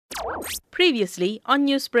Previously on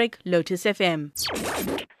Newsbreak, Lotus FM.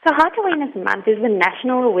 So Heart Awareness Month is a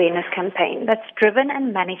national awareness campaign that's driven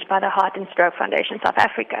and managed by the Heart and Stroke Foundation South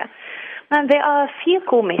Africa. Now, there are a few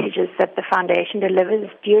core messages that the foundation delivers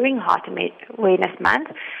during Heart Awareness Month,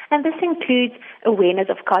 and this includes awareness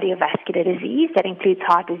of cardiovascular disease, that includes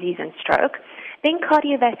heart disease and stroke, then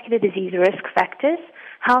cardiovascular disease risk factors,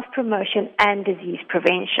 health promotion, and disease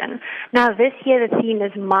prevention. Now, this year the theme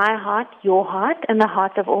is My Heart, Your Heart, and the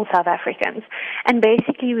hearts of all South Africans. And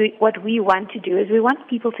basically what we want to do is we want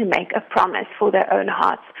people to make a promise for their own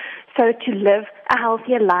hearts. So to live a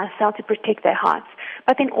healthier lifestyle to protect their hearts,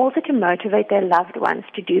 but then also to motivate their loved ones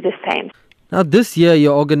to do the same. Now, this year,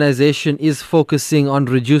 your organization is focusing on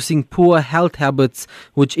reducing poor health habits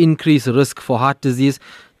which increase risk for heart disease.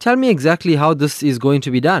 Tell me exactly how this is going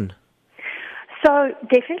to be done. So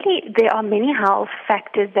definitely there are many health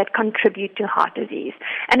factors that contribute to heart disease.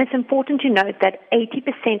 And it's important to note that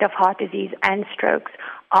 80% of heart disease and strokes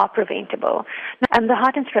are preventable. And the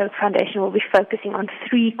Heart and Stroke Foundation will be focusing on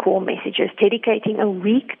 3 core messages, dedicating a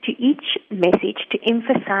week to each message to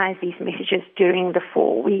emphasize these messages during the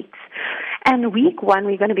 4 weeks. And week 1,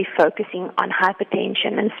 we're going to be focusing on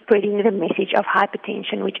hypertension and spreading the message of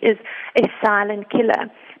hypertension, which is a silent killer.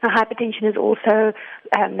 Now, hypertension is also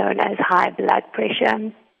known as high blood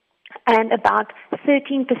pressure, and about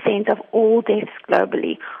 13% of all deaths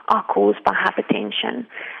globally are caused by hypertension.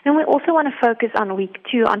 And we also want to focus on week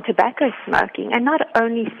 2 on tobacco smoking, and not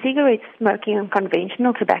only cigarette smoking and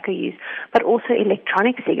conventional tobacco use, but also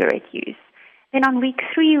electronic cigarette use. Then on week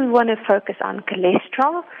 3, we want to focus on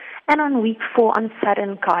cholesterol, and on week 4 on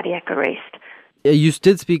sudden cardiac arrest. You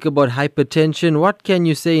did speak about hypertension. What can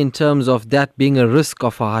you say in terms of that being a risk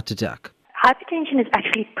of a heart attack? Hypertension is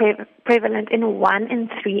actually prevalent in 1 in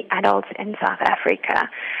 3 adults in South Africa,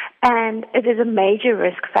 and it is a major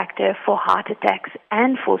risk factor for heart attacks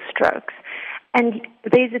and for strokes. And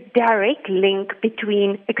there's a direct link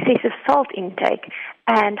between excessive salt intake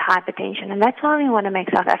and hypertension. And that's why we want to make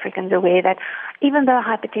South Africans aware that even though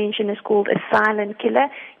hypertension is called a silent killer,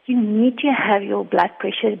 you need to have your blood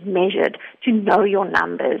pressure measured to know your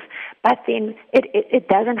numbers. But then it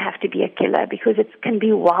doesn't have to be a killer because it can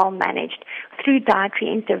be well managed through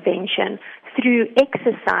dietary intervention, through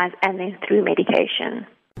exercise, and then through medication.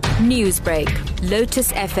 Newsbreak,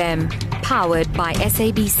 Lotus FM, powered by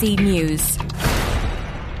SABC News.